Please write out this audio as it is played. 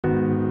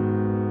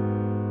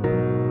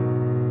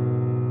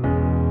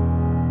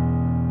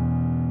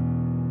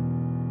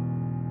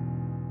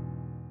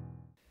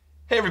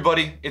Hey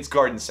everybody, it's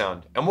Garden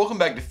Sound, and welcome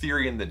back to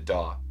Theory in the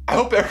DAW. I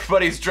hope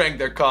everybody's drank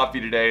their coffee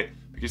today,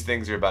 because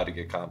things are about to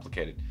get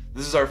complicated.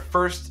 This is our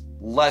first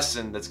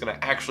lesson that's going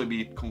to actually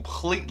be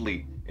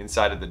completely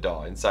inside of the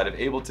DAW, inside of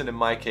Ableton in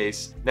my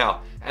case.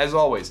 Now, as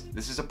always,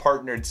 this is a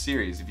partnered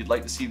series. If you'd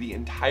like to see the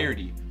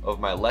entirety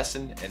of my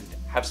lesson and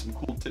have some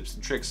cool tips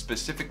and tricks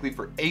specifically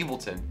for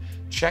Ableton,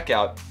 check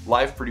out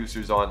Live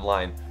Producers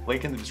Online,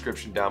 link in the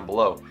description down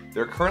below.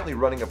 They're currently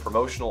running a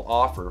promotional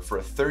offer for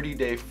a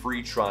 30-day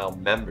free trial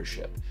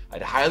membership.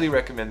 I'd highly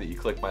recommend that you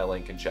click my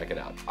link and check it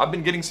out. I've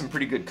been getting some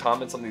pretty good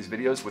comments on these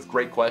videos with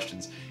great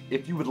questions.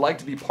 If you would like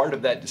to be part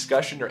of that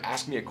discussion or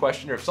ask me a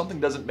question, or if something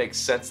doesn't make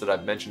sense that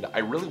I've mentioned, I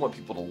really want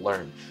people to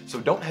learn. So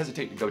don't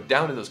hesitate to go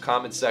down in those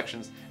comment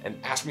sections and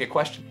ask me a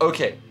question.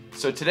 Okay,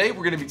 so today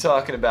we're going to be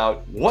talking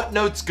about what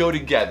notes go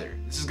together.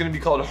 This is going to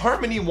be called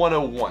Harmony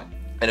 101.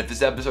 And if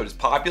this episode is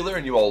popular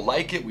and you all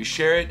like it, we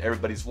share it,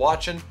 everybody's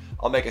watching,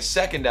 I'll make a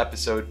second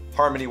episode,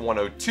 Harmony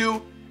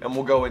 102, and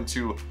we'll go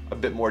into a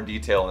bit more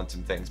detail on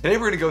some things. Today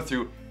we're going to go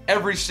through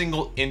every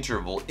single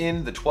interval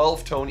in the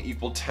 12-tone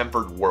equal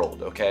tempered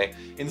world, okay?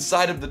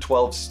 Inside of the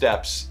 12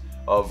 steps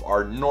of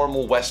our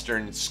normal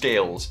Western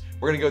scales,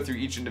 we're going to go through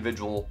each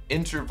individual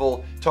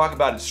interval, talk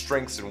about its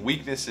strengths and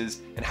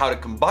weaknesses, and how to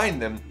combine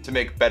them to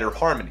make better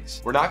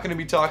harmonies. We're not going to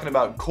be talking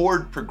about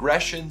chord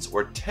progressions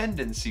or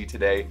tendency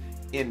today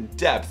in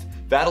depth.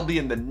 That'll be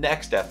in the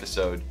next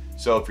episode.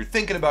 So if you're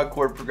thinking about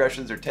chord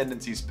progressions or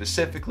tendencies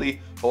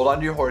specifically, hold on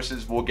to your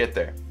horses, we'll get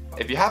there.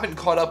 If you haven't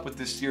caught up with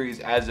this series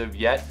as of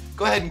yet,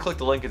 go ahead and click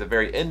the link at the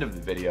very end of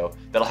the video.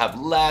 That'll have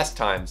last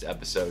time's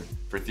episode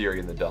for Theory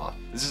in the DAW.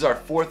 This is our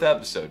 4th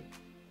episode.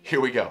 Here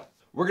we go.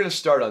 We're gonna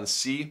start on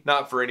C,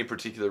 not for any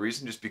particular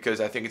reason, just because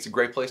I think it's a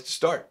great place to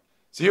start.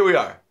 So here we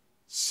are,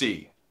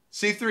 C.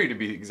 C3 to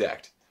be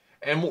exact.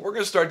 And what we're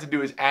gonna start to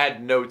do is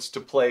add notes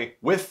to play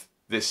with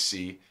this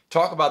C,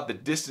 talk about the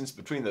distance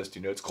between those two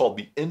notes called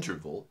the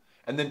interval,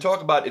 and then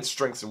talk about its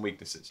strengths and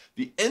weaknesses.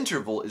 The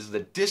interval is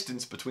the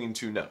distance between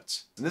two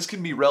notes. And this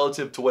can be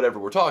relative to whatever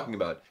we're talking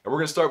about. And we're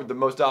gonna start with the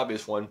most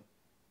obvious one,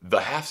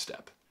 the half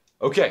step.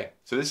 Okay,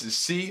 so this is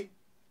C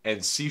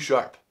and C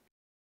sharp.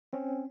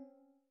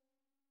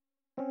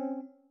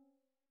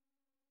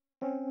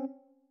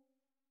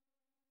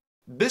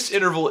 This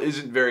interval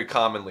isn't very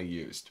commonly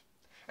used.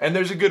 And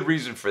there's a good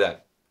reason for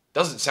that. It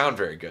doesn't sound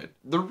very good.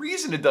 The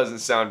reason it doesn't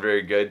sound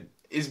very good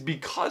is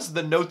because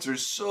the notes are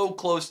so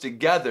close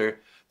together,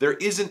 there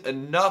isn't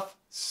enough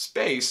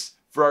space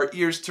for our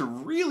ears to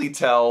really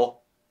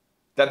tell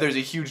that there's a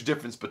huge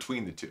difference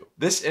between the two.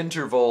 This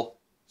interval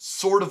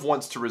sort of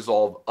wants to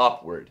resolve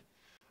upward.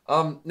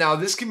 Now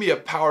this can be a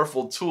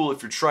powerful tool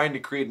if you're trying to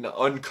create an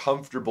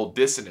uncomfortable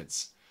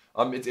dissonance.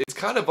 It's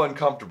kind of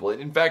uncomfortable.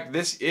 In fact,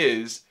 this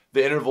is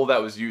the interval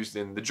that was used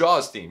in the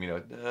Jaws theme, you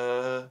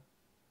know.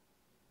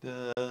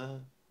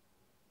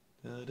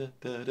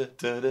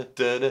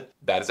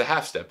 That is a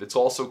half step. It's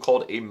also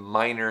called a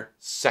minor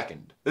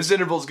second. This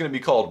interval is going to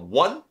be called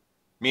 1,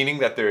 meaning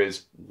that there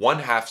is one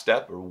half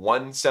step or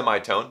one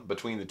semitone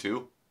between the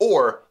two,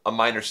 or a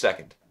minor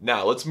second.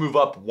 Now let's move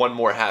up one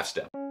more half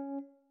step.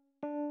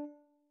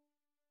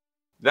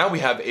 Now we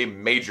have a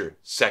major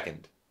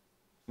second.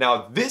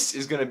 Now this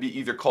is going to be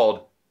either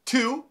called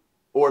 2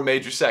 or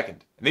major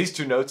second. And these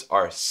two notes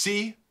are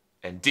C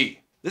and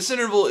D. This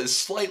interval is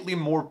slightly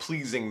more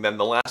pleasing than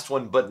the last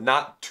one, but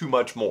not too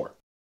much more.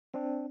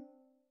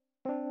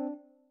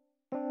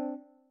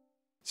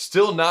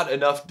 Still not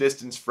enough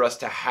distance for us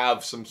to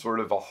have some sort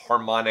of a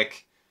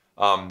harmonic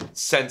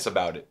sense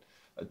about it.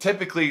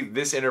 Typically,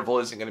 this interval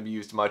isn't going to be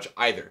used much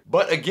either.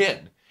 But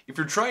again, if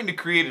you're trying to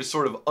create a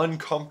sort of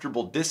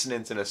uncomfortable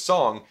dissonance in a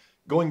song,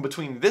 going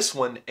between this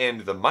one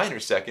and the minor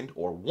second,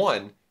 or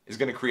 1, is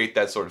going to create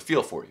that sort of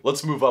feel for you.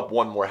 Let's move up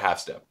one more half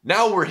step.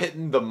 Now we're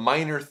hitting the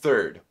minor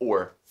third,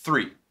 or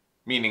 3,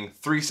 meaning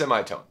 3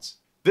 semitones.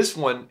 This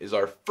one is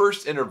our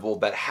first interval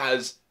that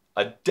has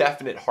a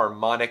definite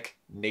harmonic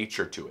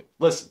nature to it.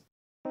 Listen.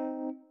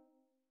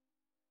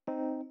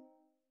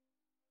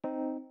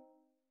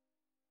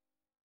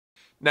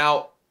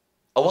 Now,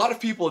 a lot of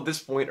people at this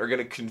point are going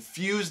to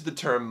confuse the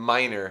term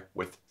minor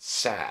with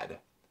sad.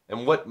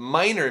 And what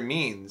minor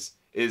means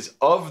is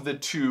of the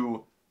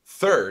two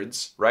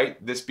thirds,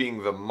 right? This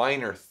being the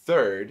minor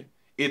third,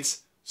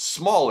 it's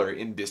smaller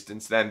in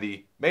distance than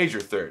the major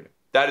third.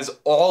 That is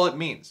all it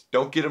means.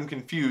 Don't get them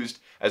confused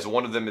as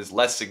one of them is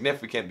less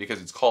significant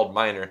because it's called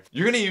minor.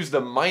 You're going to use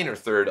the minor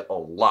third a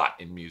lot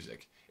in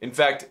music. In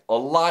fact, a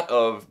lot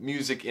of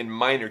music in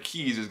minor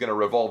keys is going to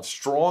revolve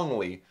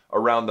strongly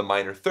around the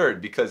minor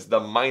third because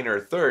the minor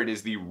third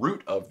is the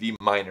root of the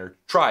minor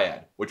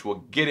triad, which we'll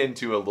get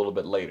into a little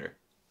bit later.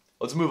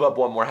 Let's move up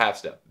one more half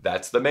step.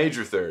 That's the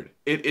major third.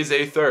 It is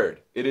a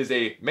third. It is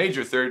a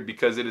major third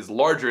because it is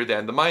larger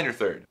than the minor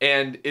third.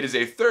 And it is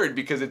a third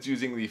because it's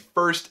using the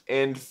first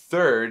and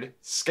third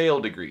scale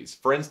degrees.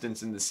 For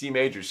instance, in the C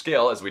major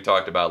scale, as we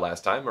talked about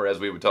last time, or as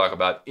we would talk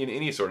about in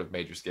any sort of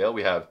major scale,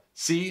 we have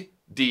C,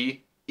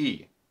 D,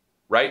 E,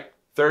 right?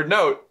 Third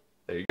note,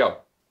 there you go,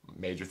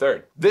 major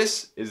third.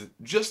 This is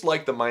just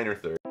like the minor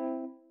third.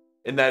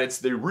 in that it's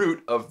the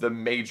root of the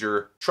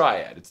major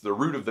triad. It's the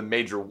root of the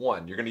major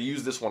one. You're going to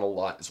use this one a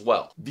lot as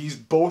well. These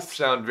both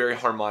sound very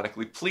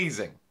harmonically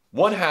pleasing.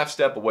 One half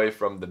step away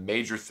from the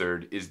major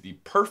third is the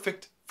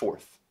perfect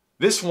fourth.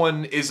 This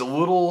one is a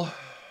little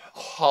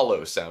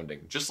hollow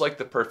sounding, just like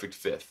the perfect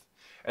fifth.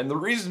 And the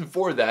reason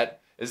for that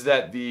is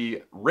that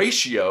the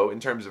ratio in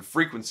terms of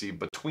frequency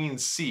between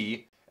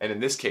C and in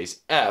this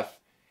case F,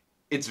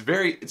 it's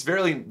very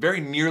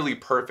nearly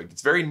perfect.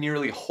 It's very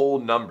nearly whole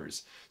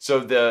numbers. So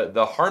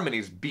the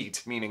harmonies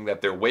beat, meaning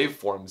that their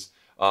waveforms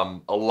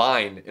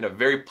align in a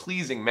very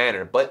pleasing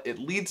manner, but it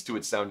leads to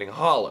it sounding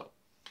hollow.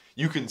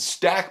 You can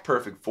stack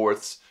perfect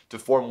fourths to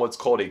form what's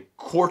called a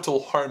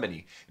quartal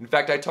harmony. In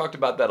fact, I talked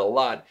about that a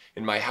lot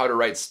in my How to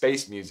Write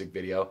Space Music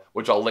video,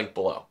 which I'll link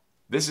below.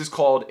 This is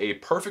called a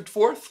perfect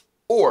fourth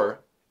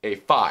or a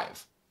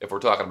 5, if we're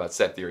talking about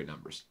set theory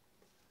numbers.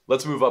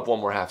 Let's move up one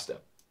more half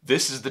step.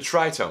 This is the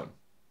tritone.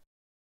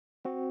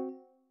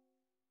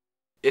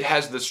 It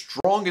has the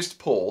strongest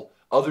pull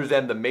other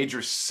than the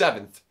major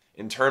seventh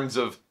in terms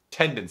of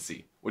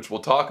tendency, which we'll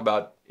talk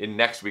about in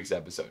next week's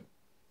episode.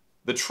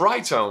 The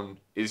tritone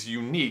is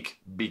unique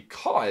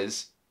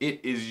because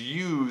it is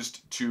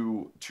used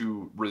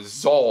to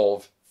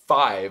resolve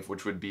 5,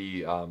 which would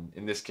be,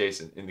 in this case,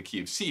 in the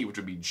key of C, which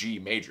would be G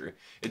major.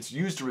 It's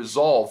used to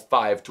resolve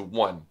 5 to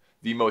 1,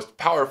 the most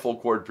powerful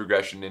chord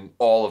progression in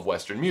all of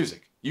Western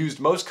music, used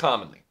most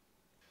commonly.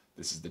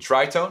 This is the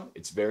tritone.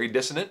 It's very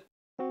dissonant.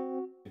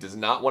 It does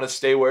not want to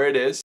stay where it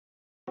is.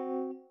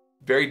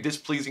 Very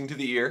displeasing to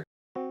the ear.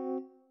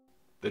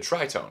 The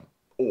tritone,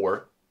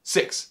 or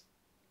 6.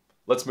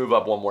 Let's move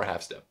up one more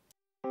half step.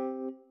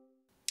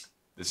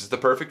 This is the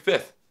perfect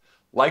fifth.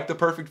 Like the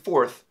perfect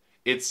fourth,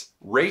 its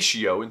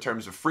ratio in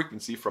terms of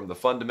frequency from the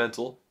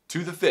fundamental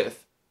to the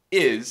fifth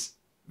is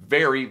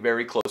very,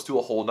 very close to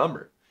a whole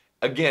number.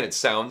 Again, it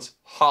sounds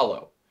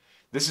hollow.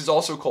 This is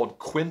also called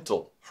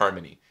quintal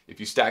harmony. If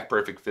you stack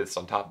perfect fifths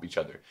on top of each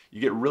other,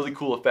 you get really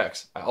cool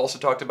effects. I also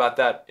talked about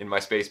that in my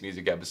space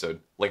music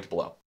episode, linked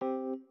below.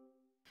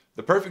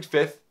 The perfect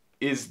fifth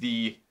is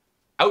the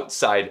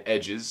outside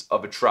edges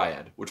of a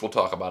triad, which we'll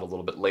talk about a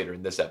little bit later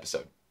in this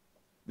episode.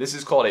 This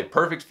is called a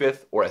perfect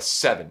fifth or a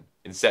 7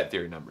 in set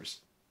theory numbers.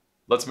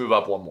 Let's move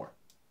up one more.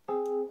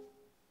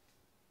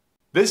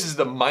 This is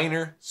the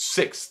minor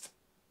sixth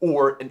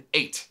or an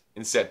 8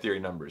 in set theory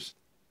numbers.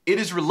 It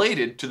is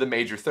related to the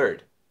major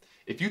third.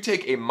 If you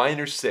take a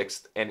minor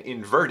sixth and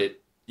invert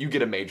it, you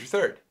get a major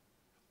third.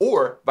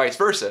 Or vice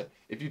versa,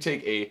 if you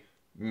take a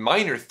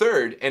minor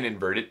third and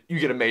invert it, you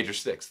get a major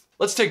sixth.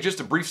 Let's take just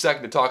a brief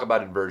second to talk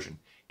about inversion.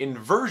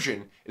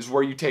 Inversion is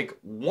where you take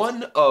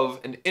one of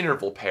an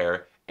interval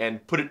pair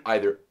and put it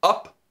either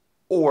up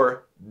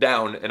or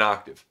down an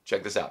octave.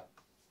 Check this out.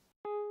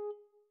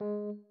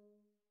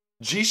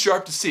 G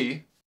sharp to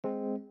C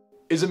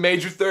is a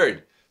major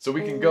third. So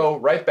we can go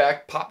right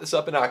back, pop this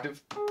up an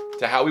octave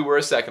to how we were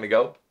a second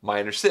ago,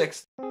 minor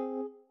sixth.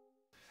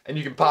 And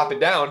you can pop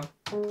it down,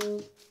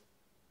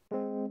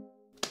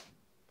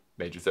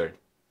 major third.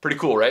 Pretty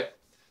cool, right?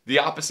 The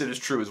opposite is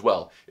true as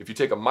well. If you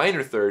take a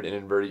minor third and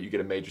invert it, you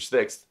get a major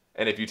sixth.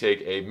 And if you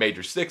take a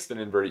major sixth and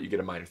invert it, you get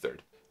a minor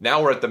third.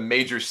 Now we're at the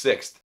major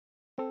sixth.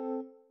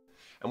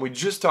 And we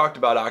just talked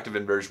about octave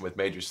inversion with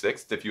major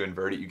sixth. If you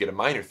invert it, you get a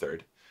minor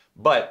third.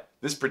 But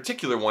this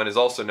particular one is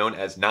also known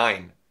as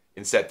 9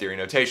 in set theory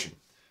notation.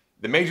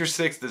 The major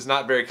sixth is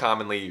not very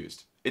commonly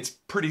used. It's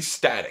pretty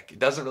static. It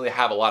doesn't really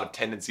have a lot of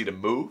tendency to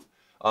move.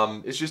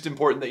 It's just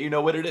important that you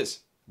know what it is.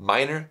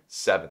 Minor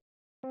seventh.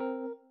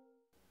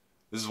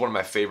 This is one of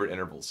my favorite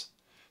intervals.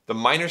 The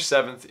minor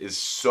seventh is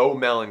so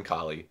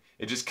melancholy.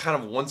 It just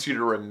kind of wants you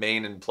to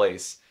remain in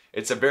place.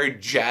 It's a very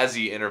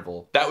jazzy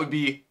interval. That would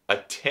be a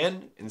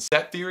 10 in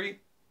set theory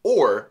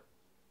or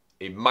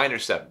a minor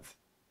seventh.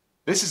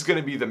 This is going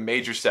to be the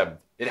major seventh.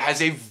 It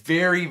has a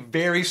very,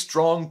 very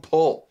strong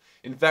pull.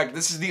 In fact,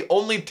 this is the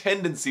only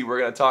tendency we're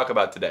going to talk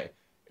about today.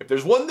 If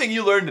there's one thing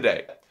you learned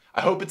today,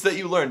 I hope it's that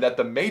you learned that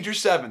the major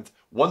seventh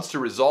wants to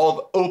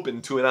resolve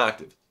open to an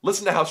octave.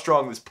 Listen to how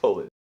strong this pull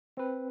is.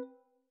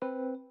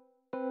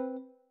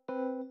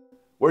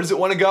 Where does it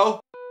want to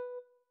go?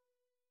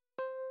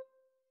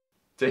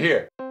 To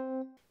here.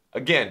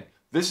 Again,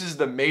 this is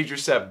the major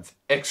seventh,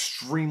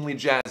 extremely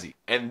jazzy.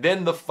 And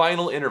then the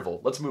final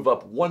interval. Let's move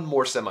up one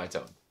more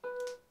semitone.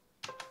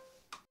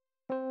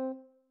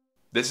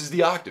 This is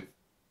the octave.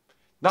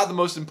 Not the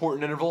most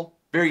important interval,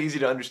 very easy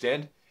to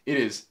understand. It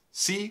is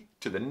C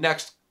to the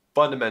next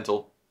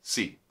fundamental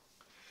C.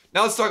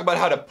 Now let's talk about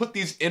how to put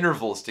these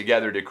intervals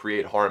together to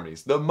create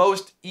harmonies. The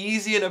most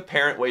easy and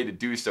apparent way to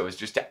do so is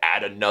just to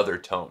add another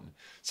tone.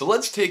 So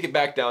let's take it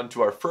back down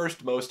to our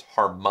first most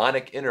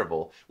harmonic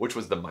interval, which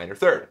was the minor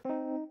third.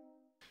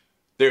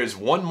 There is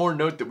one more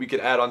note that we could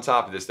add on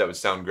top of this that would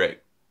sound great.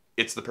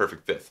 It's the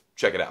perfect fifth.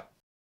 Check it out.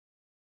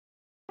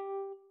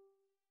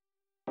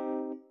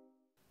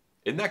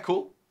 Isn't that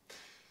cool?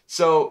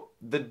 So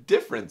the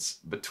difference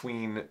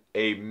between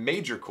a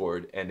major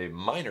chord and a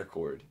minor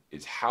chord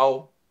is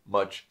how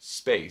much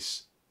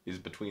space is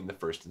between the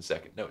first and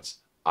second notes,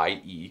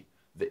 i.e.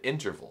 the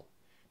interval.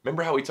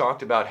 Remember how we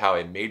talked about how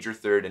a major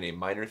third and a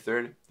minor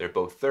third, they're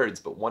both thirds,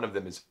 but one of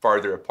them is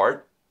farther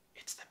apart?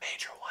 It's the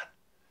major one.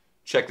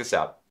 Check this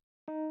out.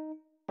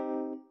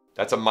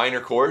 That's a minor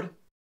chord.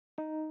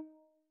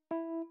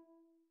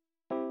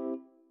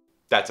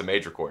 That's a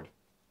major chord.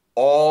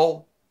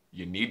 All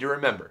you need to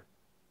remember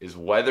is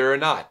whether or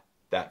not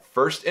that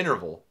first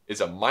interval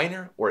is a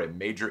minor or a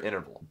major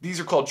interval.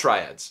 These are called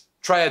triads.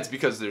 Triads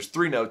because there's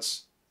 3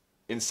 notes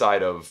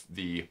inside of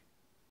the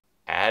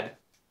ad.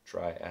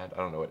 Triad. I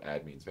don't know what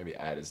ad means. Maybe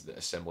ad is the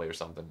assembly or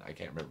something. I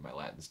can't remember my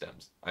Latin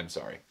stems. I'm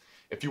sorry.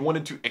 If you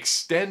wanted to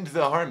extend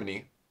the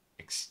harmony,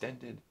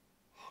 extended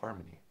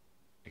harmony,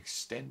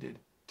 extended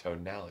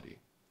tonality,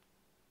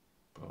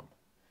 boom.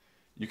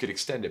 You could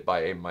extend it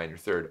by a minor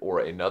third or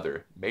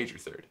another major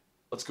third.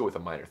 Let's go with a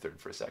minor third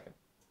for a second.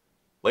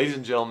 Ladies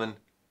and gentlemen,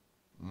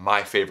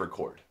 my favorite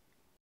chord.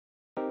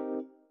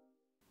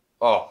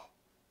 Oh,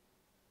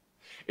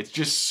 it's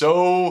just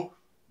so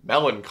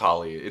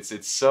melancholy.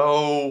 It's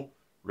so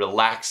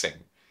relaxing.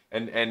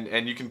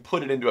 And you can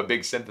put it into a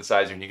big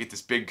synthesizer and you get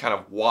this big kind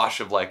of wash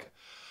of like,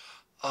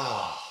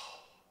 oh,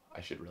 I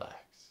should relax.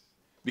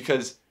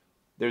 Because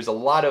there's a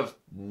lot of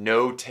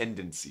no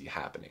tendency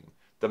happening.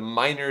 The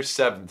minor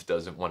 7th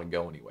doesn't want to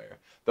go anywhere.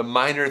 The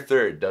minor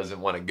 3rd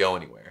doesn't want to go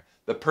anywhere.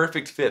 The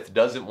perfect 5th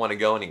doesn't want to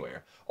go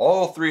anywhere.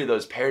 All 3 of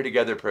those pair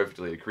together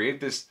perfectly to create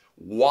this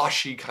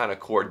washy kind of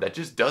chord that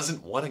just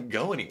doesn't want to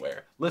go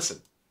anywhere. Listen.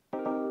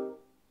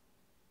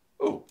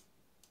 Ooh.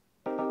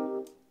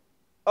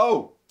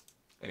 Oh.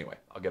 Anyway,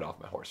 I'll get off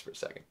my horse for a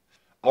second.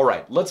 All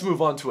right, let's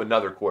move on to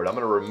another chord. I'm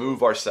going to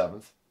remove our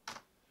 7th.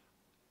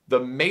 The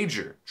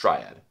major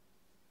triad.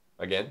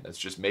 Again, that's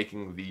just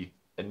making the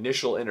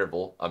initial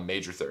interval a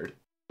major third.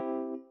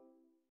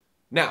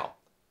 Now,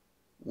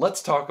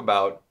 let's talk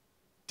about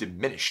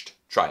diminished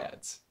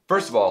triads.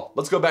 First of all,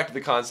 let's go back to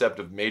the concept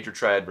of major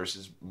triad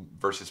versus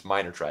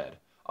minor triad.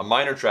 A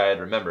minor triad,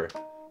 remember,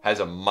 has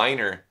a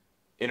minor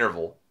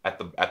interval at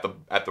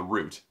the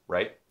root,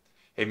 right?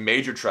 A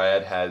major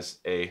triad has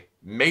a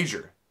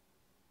major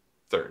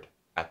third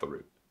at the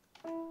root.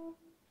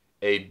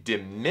 A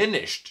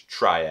diminished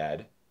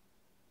triad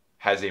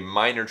has a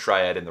minor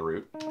triad in the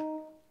root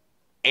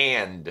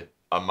and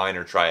a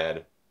minor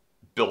triad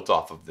built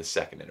off of the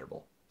second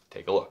interval.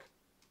 Take a look.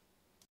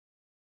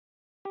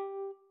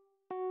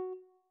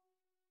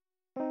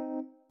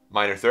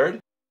 Minor third,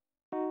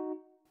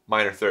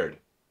 minor third.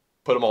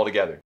 Put them all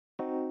together.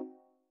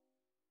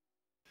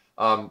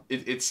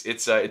 It's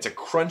a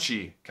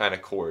crunchy kind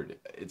of chord.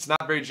 It's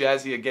not very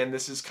jazzy. Again,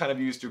 this is kind of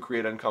used to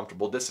create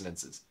uncomfortable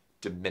dissonances.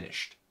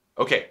 Diminished.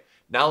 Okay,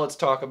 now let's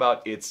talk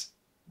about its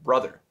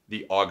brother,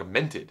 the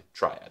augmented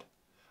triad.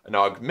 An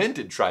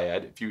augmented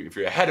triad, if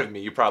you're ahead of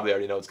me, you probably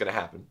already know what's going to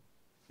happen.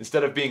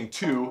 Instead of being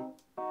 2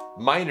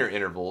 minor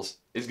intervals,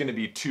 is going to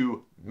be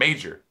 2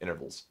 major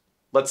intervals.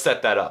 Let's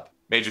set that up.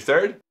 Major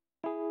third,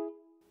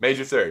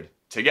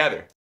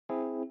 together.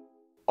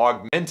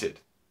 Augmented.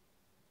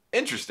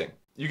 Interesting.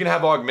 You can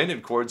have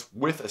augmented chords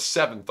with a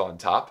 7th on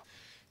top,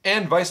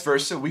 and vice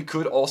versa. We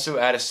could also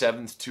add a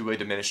 7th to a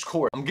diminished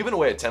chord. I'm giving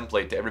away a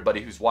template to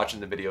everybody who's watching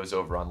the videos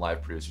over on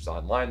Live Producers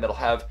Online that'll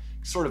have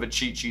sort of a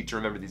cheat sheet to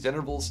remember these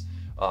intervals.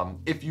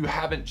 If you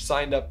haven't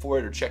signed up for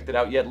it or checked it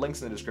out yet,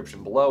 links in the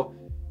description below.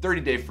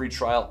 30-day free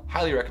trial.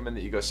 Highly recommend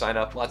that you go sign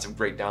up. Lots of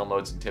great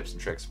downloads and tips and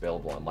tricks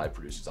available on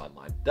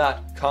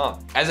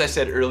liveproducersonline.com. As I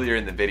said earlier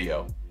in the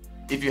video,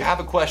 if you have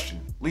a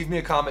question, leave me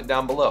a comment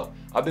down below.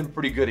 I've been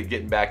pretty good at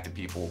getting back to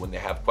people when they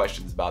have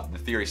questions about the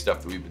theory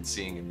stuff that we've been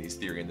seeing in these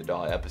Theory in the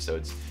DAW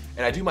episodes,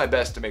 and I do my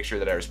best to make sure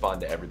that I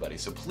respond to everybody,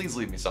 so please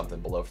leave me something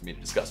below for me to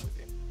discuss with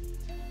you.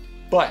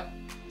 But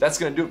that's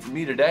going to do it for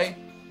me today.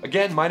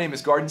 Again, my name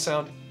is Garden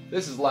Sound.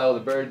 This is Lyle the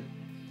Bird,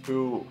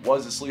 who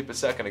was asleep a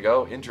second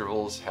ago.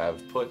 Intervals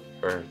have put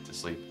her to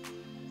sleep.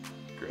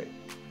 Great.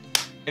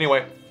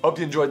 Anyway, hope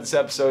you enjoyed this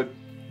episode.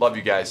 Love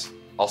you guys.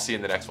 I'll see you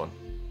in the next one.